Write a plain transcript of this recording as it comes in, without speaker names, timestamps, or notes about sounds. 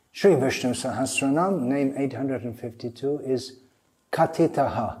Sri Vishnu Sahasranam, name 852, is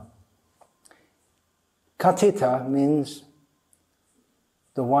Kathitaha. Kathita means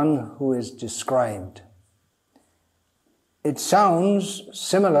the one who is described. It sounds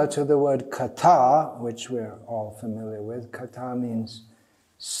similar to the word katha, which we're all familiar with. Katha means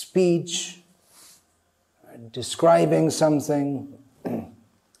speech, describing something.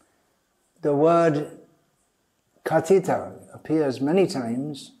 The word Kathita appears many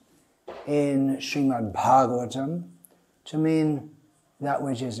times in Srimad Bhagavatam to mean that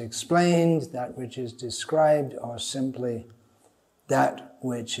which is explained, that which is described, or simply that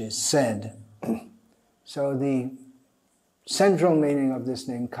which is said. So the central meaning of this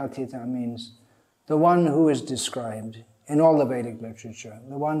name, Kathita, means the one who is described in all the Vedic literature,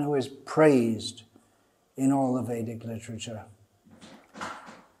 the one who is praised in all the Vedic literature.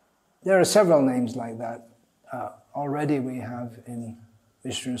 There are several names like that. Already we have in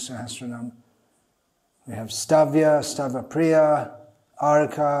Vishnu Sahasranam. We have Stavya, Stavapriya,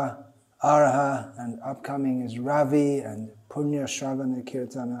 Arka, Arha, and upcoming is Ravi and Punya Shravana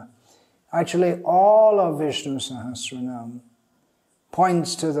Kirtana. Actually, all of Vishnu Sahasranam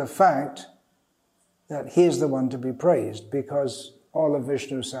points to the fact that he is the one to be praised, because all of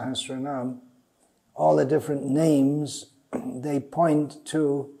Vishnu Sahasranam, all the different names, they point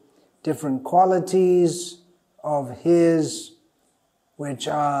to different qualities of his which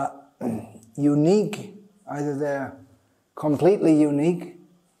are unique. Either they're completely unique.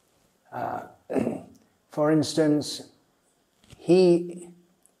 For instance, he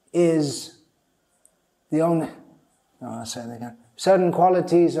is the only, I'll say that again. Certain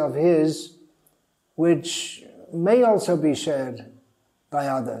qualities of his which may also be shared by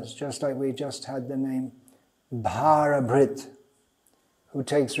others, just like we just had the name Bharabhrit, who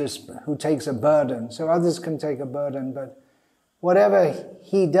takes a burden. So others can take a burden, but whatever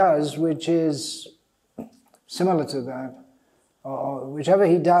he does which is similar to that, or whichever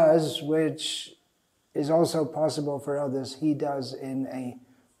he does which is also possible for others, he does in a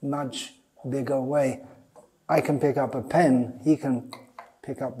much bigger way. I can pick up a pen, he can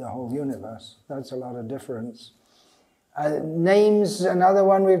pick up the whole universe. That's a lot of difference. Names, another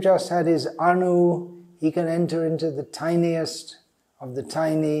one we've just had is Anu. He can enter into the tiniest of the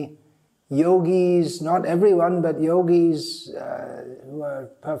tiny. Yogis, not everyone, but yogis who are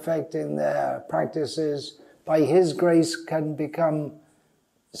perfect in their practices, by his grace can become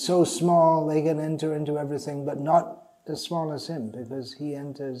so small they can enter into everything, but not as small as him, because he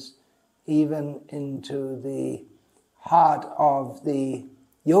enters even into the heart of the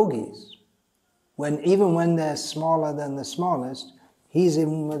yogis. Even when they're smaller than the smallest, he's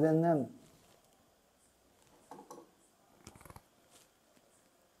even within them.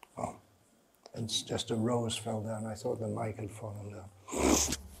 Oh, it's just a rose fell down. I thought the mic had fallen down.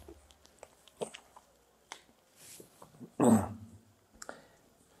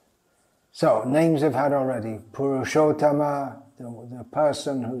 So, names I've had already. Purushottama, the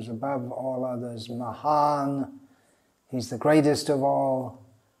person who's above all others. Mahan, he's the greatest of all.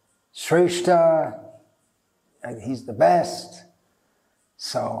 Shrishta, he's the best.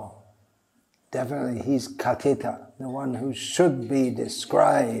 So, definitely he's Kathita, the one who should be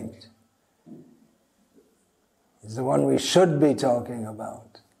described. He's the one we should be talking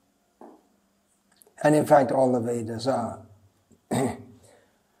about. And in fact, all the Vedas are.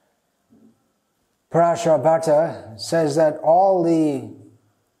 Prasharbhata says that all the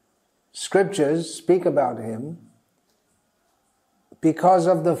scriptures speak about him because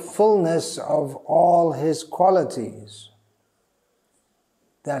of the fullness of all his qualities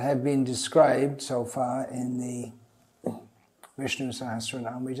that have been described so far in the Vishnu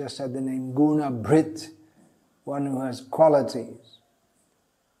Sahasranam. We just had the name Guna Bhrit, one who has qualities.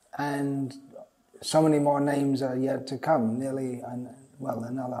 And so many more names are yet to come, nearly,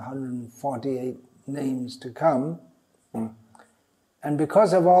 another 148 names to come. And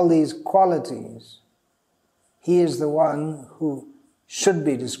because of all these qualities, he is the one who should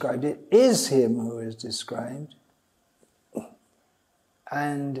be described. It is him who is described.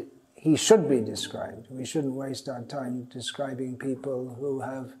 And he should be described. We shouldn't waste our time describing people who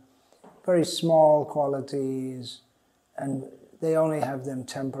have very small qualities and they only have them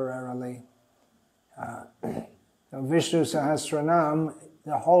temporarily. Vishnu Sahasranam,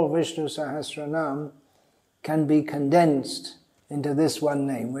 the whole Vishnu Sahasranam can be condensed into this one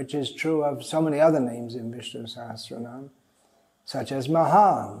name, which is true of so many other names in Vishnu Sahasranam, such as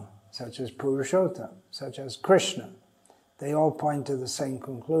Mahan, such as Purushottam, such as Krishna. They all point to the same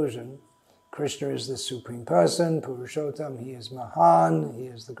conclusion. Krishna is the Supreme Person, Purushottam, he is Mahan, he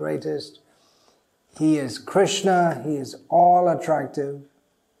is the greatest. He is Krishna, he is all attractive.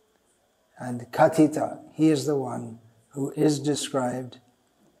 And Kathita, he is the one who is described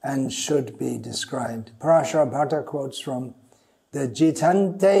and should be described. Parashara Bhatta quotes from the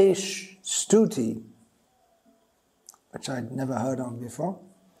Jitante Stuti, which I'd never heard of before.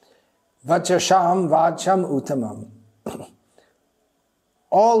 Vachasham Vacham Uttamam.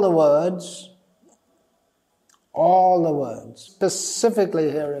 All the words,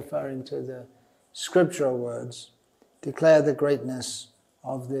 specifically here referring to the scriptural words, declare the greatness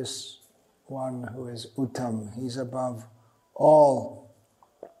of this one who is Uttam. He's above all.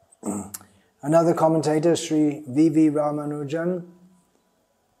 Another commentator, Sri V.V. Ramanujan,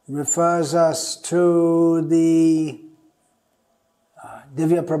 refers us to the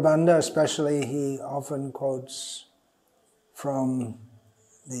Divya Prabandha, especially he often quotes from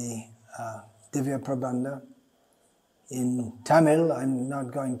the Divya Prabandha in Tamil. I'm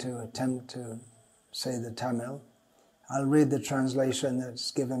not going to attempt to say the Tamil. I'll read the translation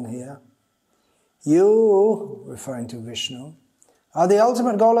that's given here. You, referring to Vishnu, are the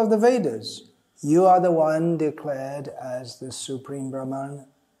ultimate goal of the Vedas. You are the one declared as the Supreme Brahman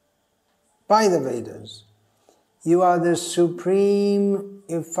by the Vedas. You are the supreme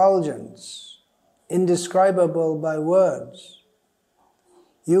effulgence, indescribable by words.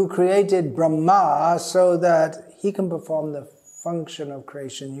 You created Brahma so that he can perform the function of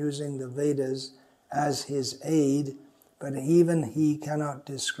creation using the Vedas as his aid, but even he cannot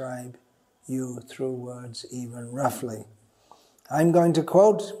describe you through words even roughly. I'm going to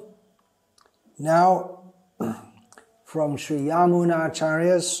quote now from Sri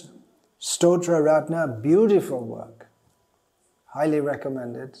Yamunacharya's Stotra Ratna, beautiful work. Highly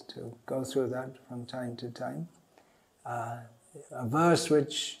recommended to go through that from time to time. A verse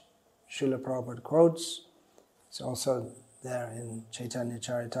which Srila Prabhupada quotes. It's also there in Chaitanya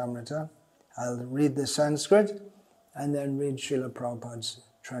Charitamrita. I'll read the Sanskrit and then read Srila Prabhupada's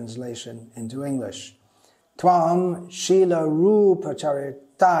translation into English. Tvam Shila Rupa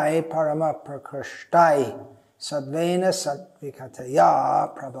Charitai Parama Prakrishtai Satvena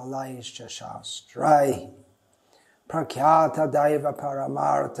Satvikataya Prabalaischa Shastrai Prakyata Daiva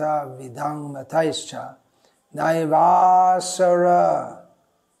Paramartha Vidang Mataischa Naivasara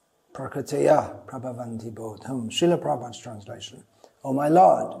Prakritaya Prabhavanti Bodham. Srila Prabhupada's translation. O my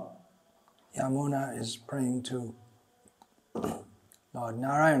Lord, Yamuna is praying to Lord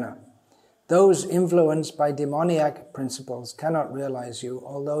Narayana. Those influenced by demoniac principles cannot realize you,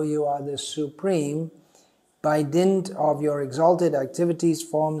 although you are the supreme by dint of your exalted activities,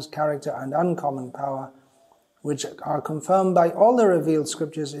 forms, character, and uncommon power, which are confirmed by all the revealed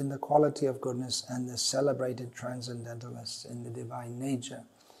scriptures in the quality of goodness and the celebrated transcendentalists in the divine nature.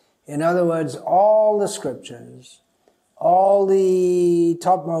 In other words, all the scriptures, all the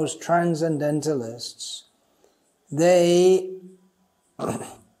topmost transcendentalists, they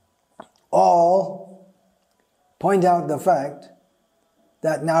all point out the fact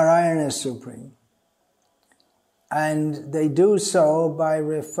that Narayana is supreme. And they do so by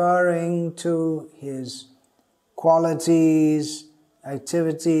referring to his qualities,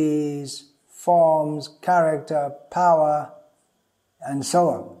 activities, forms, character, power, and so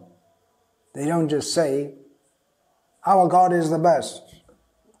on. They don't just say, our God is the best,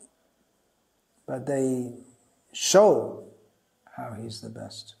 but they show how he's the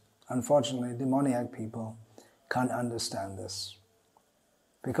best. Unfortunately, demoniac people can't understand this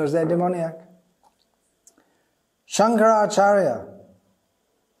because they're demoniac. Shankaracharya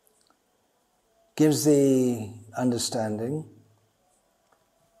gives the understanding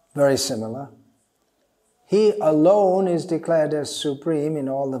very similar. He alone is declared as supreme in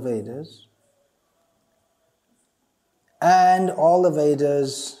all the Vedas, and all the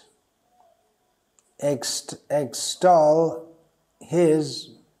Vedas extol his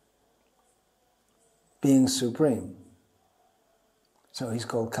being supreme. So he's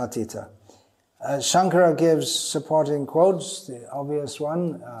called Kathita. Shankara gives supporting quotes, the obvious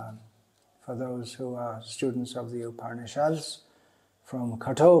one, for those who are students of the Upanishads, from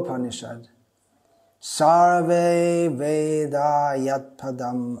Kathopanishad. Sarve Veda Yat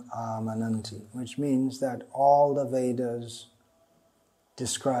Padam Amananti, which means that all the Vedas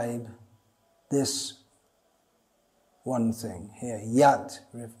describe this one thing. Here, Yat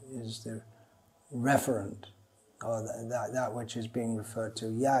is the referent, or that which is being referred to.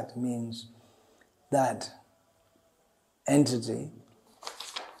 Yat means that entity.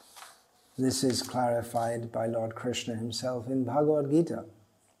 This is clarified by Lord Krishna himself in Bhagavad Gita,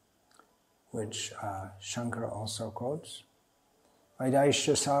 which Shankara also quotes.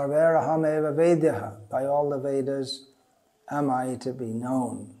 Vedaisya sarveraham eva vedyaha. By all the Vedas am I to be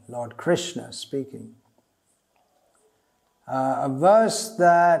known. Lord Krishna speaking. A verse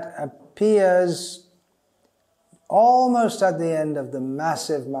that appears almost at the end of the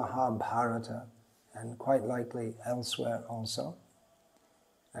massive Mahabharata, and quite likely elsewhere also.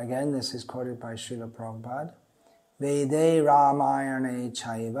 Again, this is quoted by Srila Prabhupada. Vede Ramayane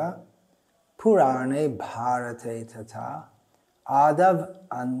Chaiva Purane Bharate Tata Adav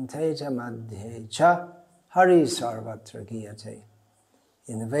Ante Cha Madhye Cha Hari Sarvatra Giyate.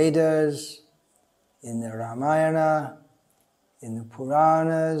 In the Vedas, in the Ramayana, in the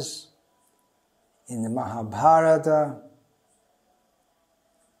Puranas, in the Mahabharata,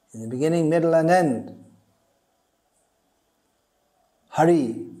 in the beginning, middle and end,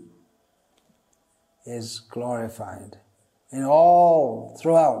 Hari is glorified in all,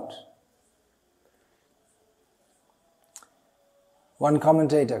 throughout. One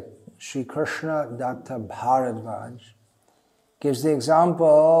commentator, Sri Krishna Datta Bharadvaj, gives the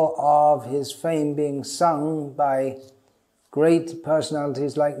example of his fame being sung by great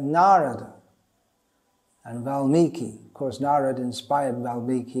personalities like Narada and Valmiki. Of course, Narada inspired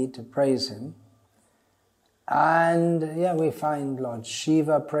Valmiki to praise him. And we find Lord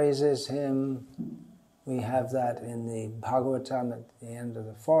Shiva praises him. We have that in the Bhagavatam at the end of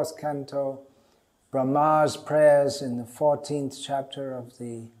the 4th canto. Brahma's prayers in the 14th chapter of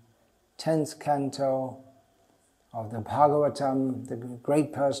the 10th canto of the Bhagavatam. The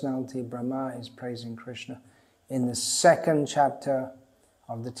great personality Brahma is praising Krishna. In the 2nd chapter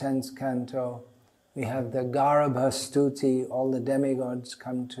of the 10th canto, we have the Garabha Stuti. All the demigods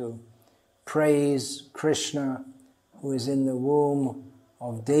come to praise Krishna, who is in the womb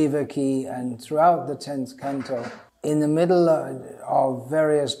of Devaki, and throughout the 10th canto, in the middle of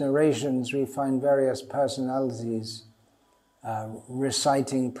various narrations, we find various personalities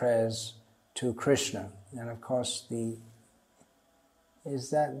reciting prayers to Krishna. And of course, is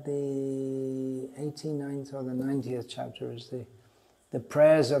that the 89th or the 90th chapter is the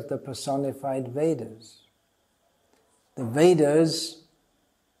prayers of the personified Vedas. The Vedas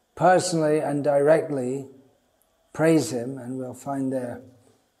personally and directly praise him, and we'll find their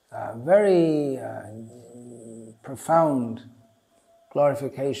very profound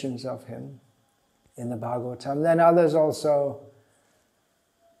glorifications of him in the Bhagavatam. Then others also,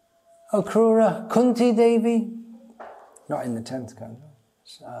 Akrura Kunti Devi, not in the 10th canto,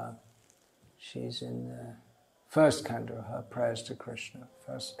 she's in the 1st canto, her prayers to Krishna,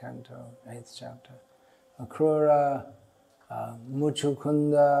 1st canto, 8th chapter. Akrura,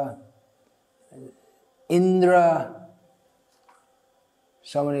 Muchukunda, Indra,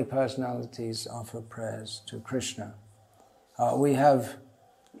 so many personalities offer prayers to Krishna. We have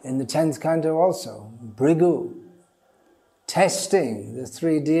in the 10th canto also, Bhrigu, testing the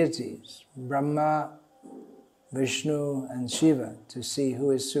 3 deities, Brahma, Vishnu and Shiva, to see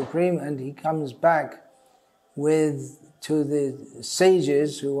who is supreme, and he comes back to the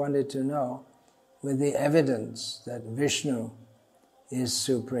sages who wanted to know, with the evidence that Vishnu is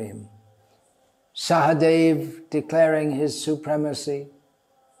supreme. Sahadev declaring his supremacy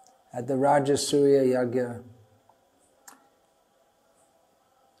at the Rajasuya Yagya.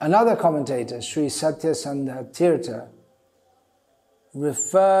 Another commentator, Sri Satyasandha Tirtha,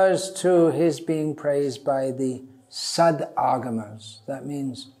 refers to his being praised by the Sad-agamas. That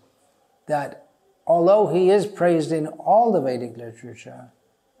means that although he is praised in all the Vedic literature,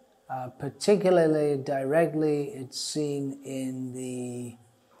 particularly directly it's seen in the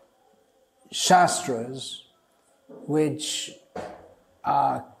Shastras, which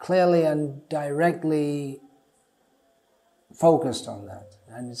are clearly and directly focused on that.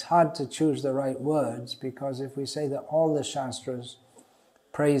 And it's hard to choose the right words, because if we say that all the Shastras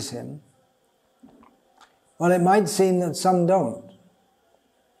praise him, well, it might seem that some don't.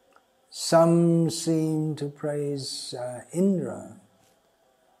 Some seem to praise Indra,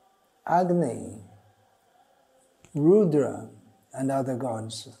 Agni, Rudra, and other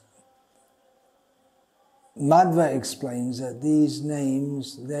gods. Madhva explains that these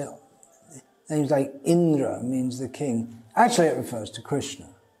names like Indra means the king. Actually, it refers to Krishna.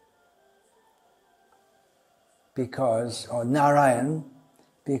 Or Narayan,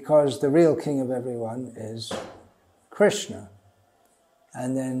 because the real king of everyone is Krishna.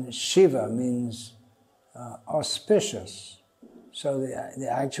 And then Shiva means auspicious. So the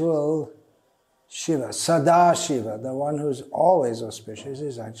actual Shiva, Sadashiva, the one who's always auspicious,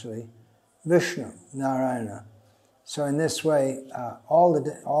 is actually Vishnu, Narayana. So in this way, all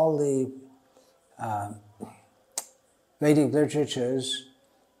the Vedic literatures,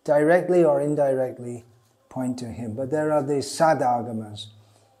 directly or indirectly, point to him. But there are the Sad-agamas,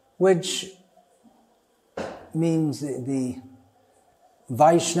 which means the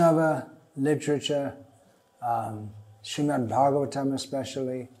Vaishnava literature, Srimad Bhagavatam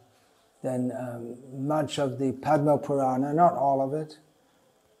especially, then much of the Padma Purana, not all of it,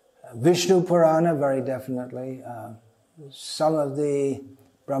 Vishnu Purana very definitely, some of the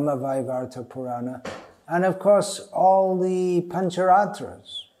Brahma Vaivarta Purana, and of course all the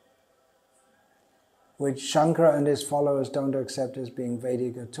Pancharatras, which Shankara and his followers don't accept as being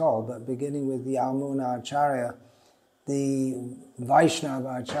Vedic at all, but beginning with the Yamuna Acharya, the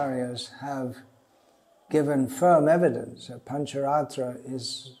Vaishnava Acharyas have given firm evidence that Pancharatra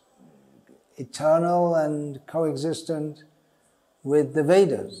is eternal and coexistent with the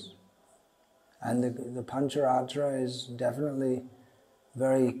Vedas. And the Pancharatra is definitely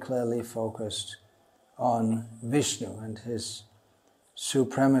very clearly focused on Vishnu and his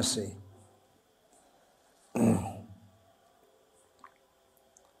supremacy.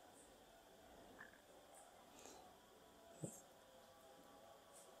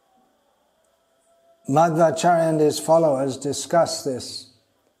 Madhvacharya and his followers discuss this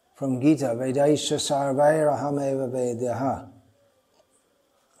from Gita, Vedaisha sarvairahameva vedyaha.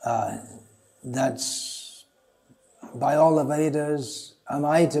 That's, by all the Vedas, am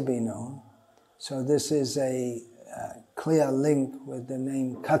I to be known. So this is a clear link with the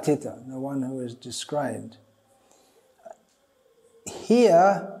name Kathita, the one who is described.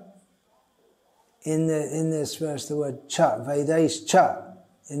 Here, in this verse, the word cha, Vedais cha,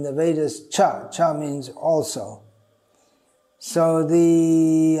 in the Vedas cha, cha means also. So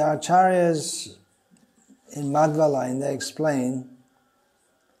the Acharyas in Madhva line, they explain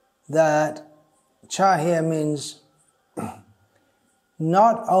that cha here means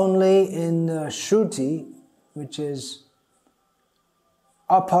not only in the Shruti, which is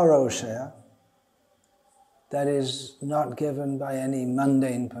aparoshaya, that is not given by any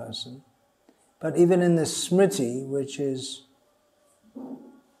mundane person, but even in the Smriti, which is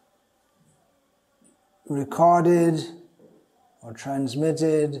recorded or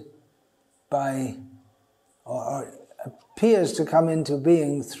transmitted by, or appears to come into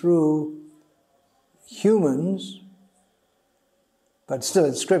being through humans, but still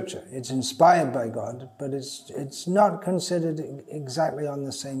it's scripture. It's inspired by God, but it's not considered exactly on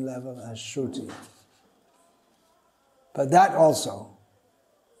the same level as Shruti. But that also,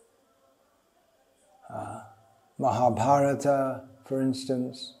 Mahabharata, for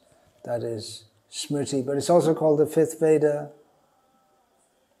instance, that is Smriti, but it's also called the fifth Veda.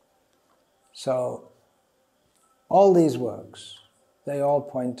 So, all these works, they all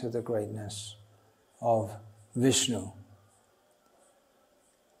point to the greatness of Vishnu.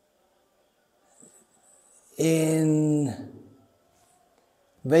 In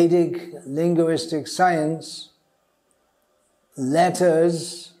Vedic linguistic science,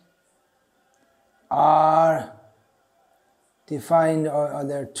 letters are defined, or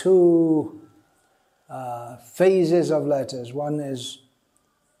there are two phases of letters. One is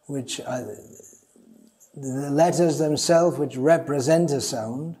which the letters themselves, which represent a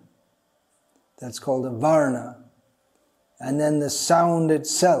sound, that's called a varna, and then the sound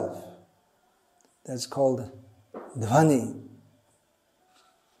itself, that's called dhvani.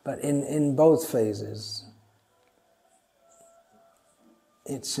 But in both phases,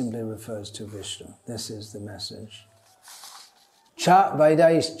 it simply refers to Vishnu. This is the message. Cha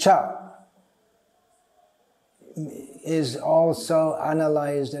Vaidais cha is also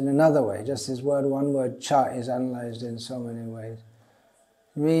analyzed in another way. Just this word, one word cha, is analyzed in so many ways.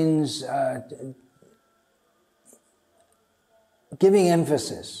 It means giving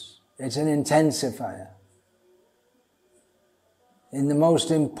emphasis. It's an intensifier. In the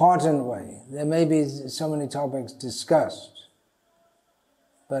most important way. There may be so many topics discussed,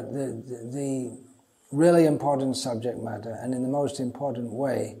 but the really important subject matter, and in the most important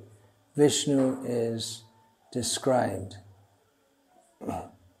way, Vishnu is described.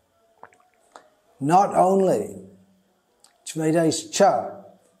 Not only, Vedais cha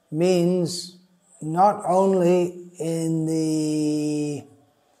means not only in the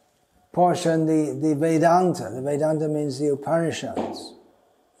portion, the Vedanta. The Vedanta means the Upanishads,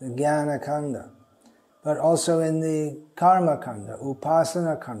 the Jnana Kanda, but also in the Karma Kanda,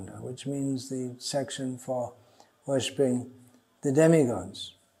 Upasana Kanda, which means the section for worshipping the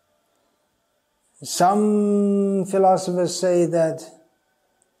demigods. Some philosophers say that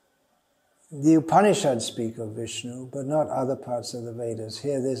the Upanishads speak of Vishnu, but not other parts of the Vedas.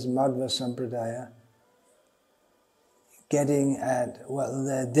 Here, this Madhva Sampradaya getting at, well,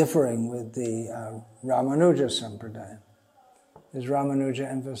 they're differing with the Ramanuja Sampradaya. As Ramanuja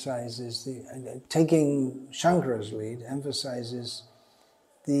emphasizes, taking Shankara's lead, emphasizes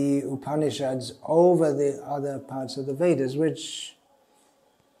the Upanishads over the other parts of the Vedas, which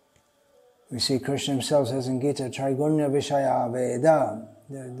We see Krishna himself says in Gita, Traigunya Vishaya Veda.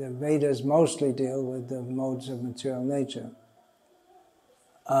 The Vedas mostly deal with the modes of material nature.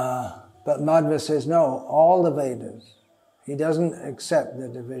 But Madhva says, no, all the Vedas. He doesn't accept the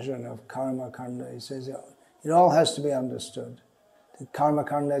division of karma kanda. He says it all has to be understood. The karma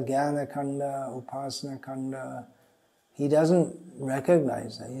kanda, jnana kanda, upasana kanda. He doesn't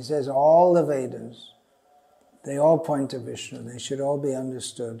recognize that. He says all the Vedas, they all point to Vishnu. They should all be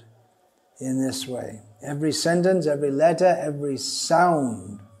understood in this way. Every sentence, every letter, every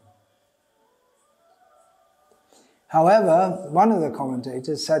sound. However, one of the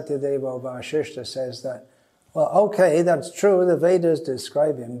commentators, Satyadeva Vasishta, says that, well, okay, that's true, the Vedas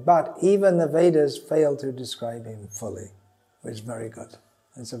describe him, but even the Vedas fail to describe him fully, which is very good.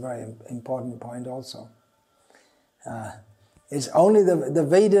 It's a very important point also. It's only the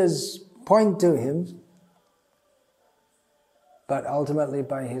Vedas point to him, but ultimately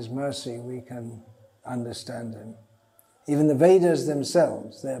by his mercy we can understand him. Even the Vedas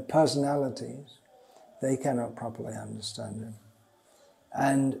themselves, their personalities, they cannot properly understand him.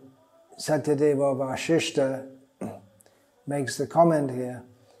 And Satyadeva Vasishta makes the comment here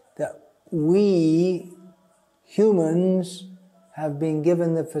that we humans have been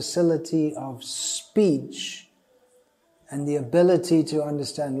given the facility of speech and the ability to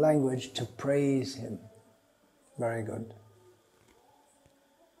understand language to praise him. Very good.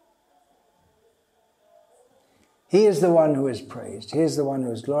 He is the one who is praised. He is the one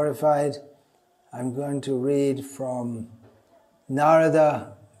who is glorified. I'm going to read from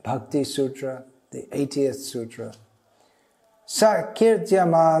Narada Bhakti Sutra, the 80th Sutra.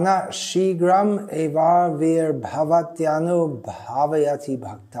 Sakirtyamana shigram evar bhavatyanu bhavayati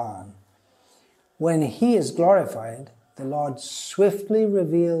bhaktan. When he is glorified, the Lord swiftly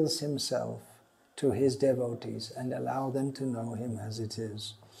reveals himself to his devotees and allow them to know him as it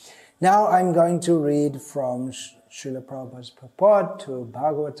is. Now I'm going to read from Srila Prabhupada's purport to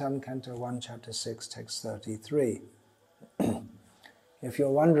Bhagavatam, Canto 1, Chapter 6, Text 33. If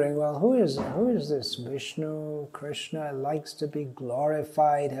you're wondering, well, who is this Vishnu, Krishna, likes to be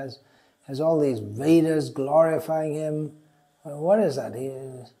glorified, has all these Vedas glorifying him? Well, what is that? He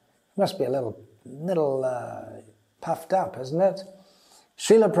must be a little puffed up, isn't it?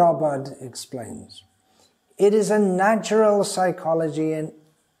 Srila Prabhupada explains, it is a natural psychology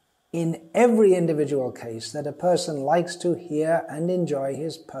in every individual case that a person likes to hear and enjoy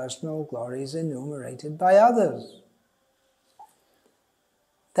his personal glories enumerated by others.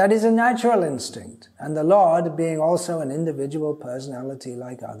 That is a natural instinct, and the Lord, being also an individual personality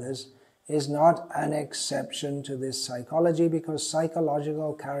like others, is not an exception to this psychology, because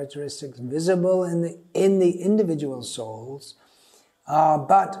psychological characteristics visible in the individual souls are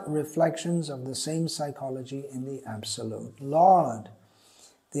but reflections of the same psychology in the absolute Lord.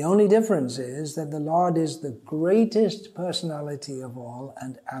 The only difference is that the Lord is the greatest personality of all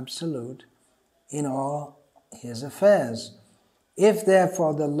and absolute in all his affairs. If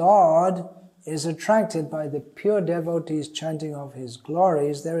therefore the Lord is attracted by the pure devotees chanting of his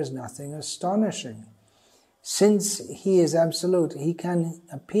glories, there is nothing astonishing. Since he is absolute, he can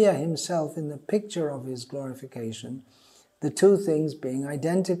appear himself in the picture of his glorification, the two things being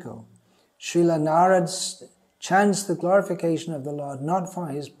identical. Srila Narad chants the glorification of the Lord not for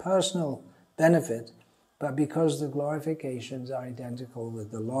his personal benefit, but because the glorifications are identical with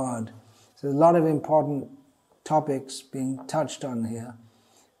the Lord. So a lot of important topics being touched on here.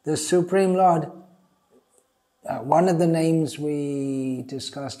 The Supreme Lord, one of the names we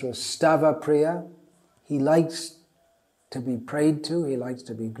discussed was Stava Priya. He likes to be prayed to, he likes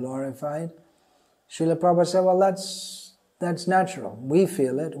to be glorified. Srila Prabhupada said, well, that's natural. We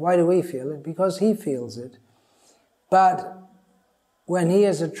feel it. Why do we feel it? Because he feels it. But when he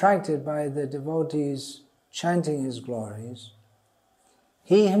is attracted by the devotees chanting his glories,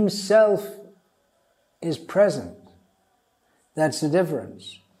 he himself is present. That's the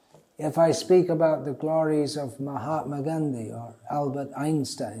difference. If I speak about the glories of Mahatma Gandhi or Albert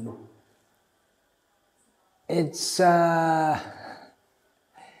Einstein, it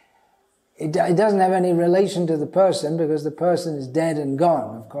doesn't have any relation to the person, because the person is dead and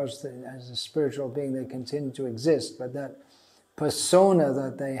gone. Of course, as a spiritual being, they continue to exist, but that persona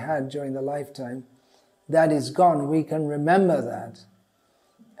that they had during the lifetime, that is gone. We can remember that.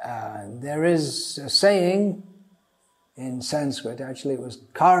 There is a saying in Sanskrit, actually it was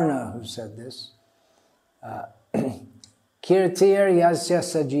Karna who said this, Kirtir yasya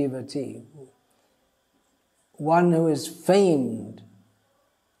sajivati. One who is famed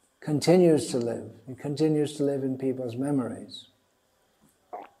continues to live. He continues to live in people's memories.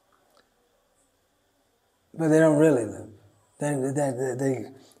 But they don't really live.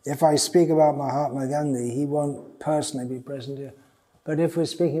 then if I speak about Mahatma Gandhi, he won't personally be present here. But if we're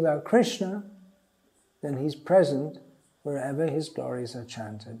speaking about Krishna, then he's present wherever his glories are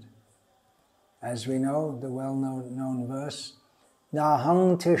chanted. As we know, the well-known verse,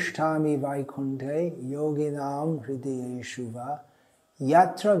 Nahang tishtami vaikunte yoginam hridayeshu va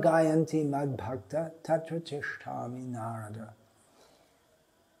yatra gayanti madbhakta tatra tishtami narada.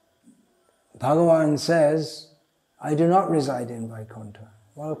 Bhagavan says, I do not reside in Vaikuntha.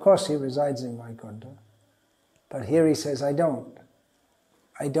 Well, of course he resides in Vaikuntha. But here he says, I don't.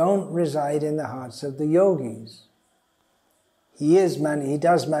 I don't reside in the hearts of the yogis. He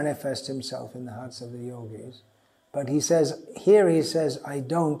does manifest himself in the hearts of the yogis. But he says, I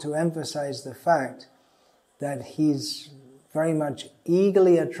don't, to emphasize the fact that he's very much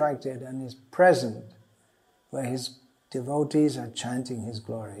eagerly attracted and is present where his devotees are chanting his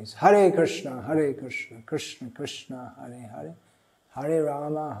glories. Hare Krishna, Krishna Krishna, Hare Hare, Hare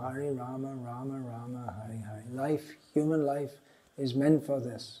Rama, Rama Rama, Hare Hare. Human life is meant for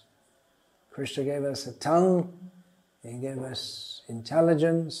this. Krishna gave us a tongue, he gave us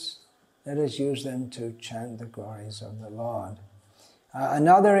intelligence. Let us use them to chant the glories of the Lord.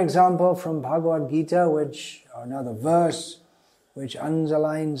 Another example from Bhagavad Gita, another verse, which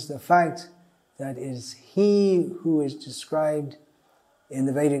underlines the fact that is he who is described in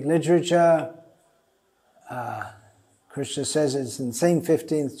the Vedic literature. Krishna says it's in the same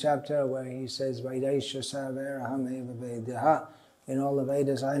 15th chapter where he says, Vedesha saveraham eva vedaha. In all the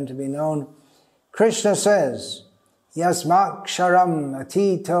Vedas I am to be known. Krishna says, Yasmaksharam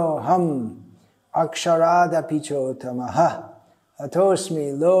atito ham aksharadapicho tamaha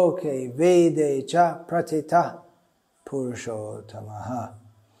atosmi loke vede cha pratita purusho tamaha.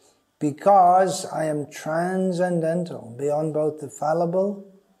 Because I am transcendental, beyond both the fallible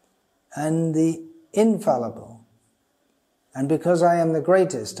and the infallible. And because I am the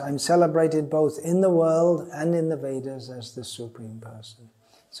greatest, I'm celebrated both in the world and in the Vedas as the Supreme Person.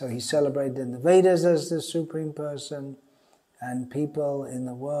 So he's celebrated in the Vedas as the Supreme Person, and people in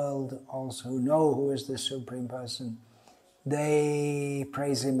the world also who know who is the Supreme Person, they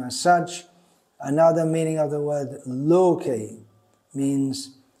praise him as such. Another meaning of the word loke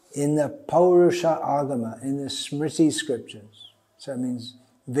means in the Paurusha Agama, in the Smriti scriptures. So it means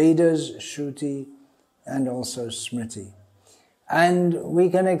Vedas, Shruti, and also Smriti. And we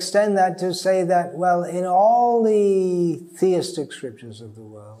can extend that to say that, well, in all the theistic scriptures of the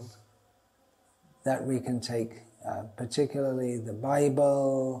world that we can take, particularly the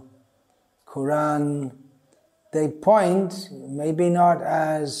Bible, Quran, they point, maybe not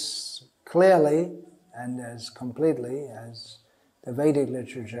as clearly and as completely as the Vedic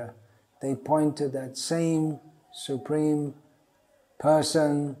literature, they point to that same Supreme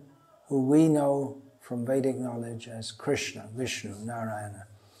Person who we know from Vedic knowledge as Krishna, Vishnu, Narayana.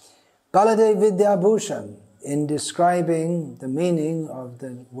 Baladev Vidyabhushan, in describing the meaning of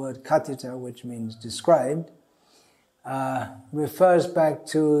the word Kathita, which means described, refers back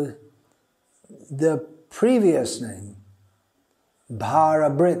to the previous name,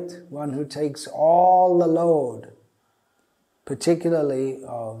 Bharabrit, one who takes all the load, particularly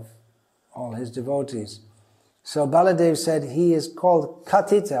of all his devotees. So Baladev said he is called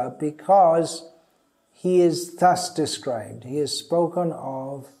Kathita because he is thus described. He is spoken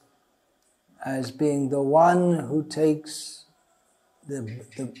of as being the one who takes the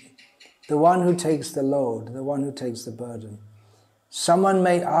one who takes the load, the one who takes the burden. Someone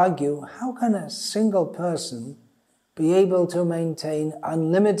may argue, how can a single person be able to maintain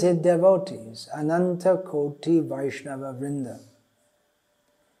unlimited devotees, Ananta Koti Vaishnava Vrinda?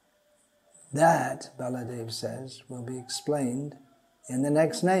 That, Baladev says, will be explained in the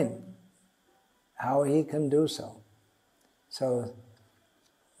next name, how he can do so. So,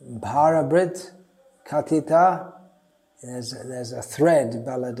 Bharabrit, Kathita, there's a thread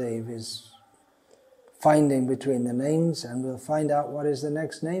Baladev is finding between the names, and we'll find out what is the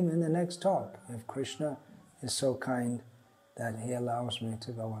next name in the next talk, if Krishna is so kind that he allows me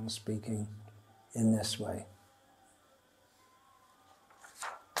to go on speaking in this way.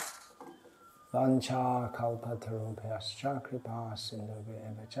 Vancha kalpatarubhyascha kripa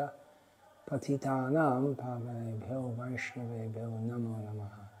sindhubhyeva cha patitanam pavanebhyo vaishnavebhyo namo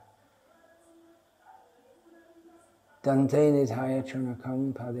namaha. Dante nithaya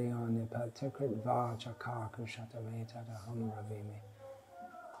chunakam padayani patakrit vachaka kushataveta ravimi.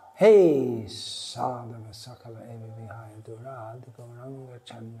 Hey sadhava sakala eva vihaya durad gauranga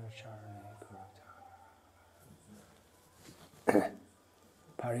chandra charane puratana.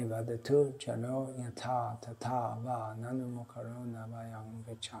 Parivadatu jano yata tata va nanumukaro navayam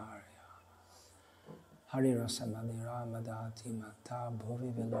vicharya. Hari Rasa Madhira Madhati Mata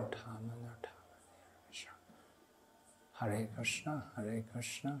Bhuvi Vilotama Nartama Nirvisha. Hare Krishna,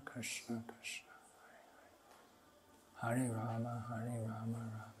 Krishna Krishna, Hare Hare Rama,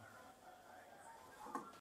 Rama